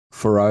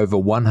For over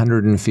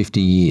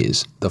 150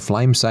 years, the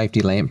flame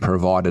safety lamp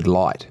provided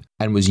light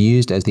and was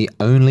used as the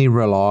only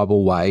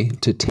reliable way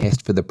to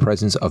test for the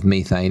presence of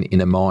methane in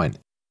a mine.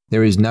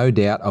 There is no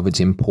doubt of its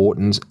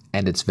importance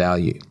and its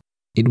value.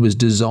 It was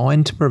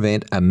designed to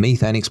prevent a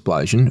methane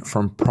explosion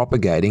from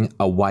propagating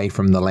away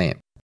from the lamp.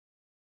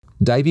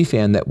 Davy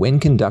found that when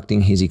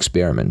conducting his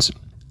experiments,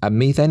 a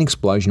methane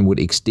explosion would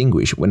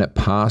extinguish when it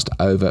passed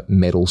over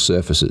metal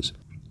surfaces.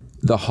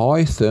 The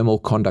high thermal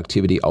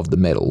conductivity of the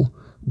metal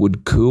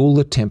would cool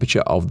the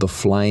temperature of the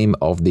flame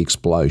of the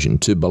explosion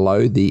to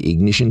below the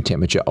ignition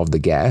temperature of the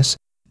gas,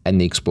 and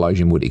the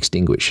explosion would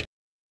extinguish.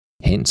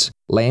 Hence,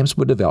 lamps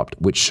were developed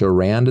which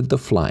surrounded the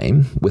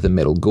flame with a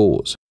metal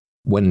gauze.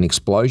 When an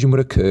explosion would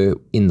occur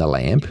in the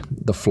lamp,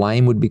 the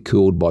flame would be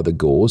cooled by the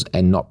gauze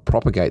and not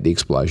propagate the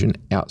explosion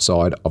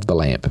outside of the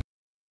lamp.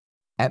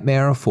 At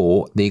Moura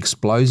 4, the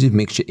explosive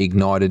mixture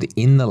ignited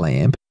in the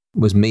lamp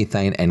was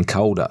methane and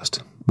coal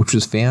dust, which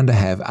was found to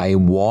have a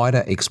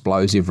wider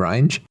explosive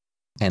range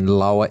and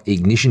lower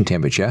ignition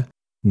temperature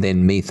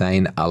than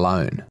methane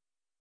alone.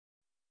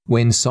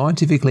 When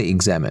scientifically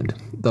examined,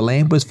 the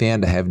lamp was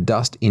found to have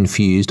dust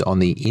infused on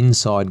the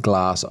inside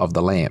glass of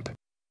the lamp.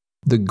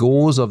 The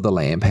gauze of the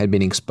lamp had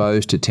been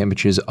exposed to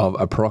temperatures of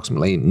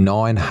approximately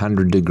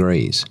 900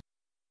 degrees.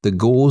 The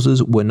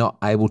gauzes were not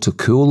able to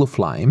cool the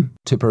flame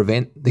to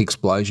prevent the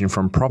explosion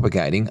from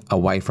propagating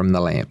away from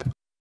the lamp.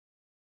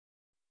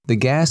 The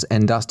gas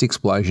and dust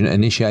explosion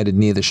initiated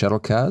near the shuttle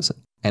cars,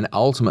 and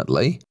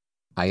ultimately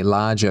a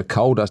larger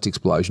coal dust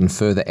explosion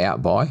further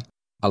out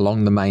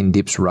along the main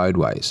dip's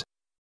roadways.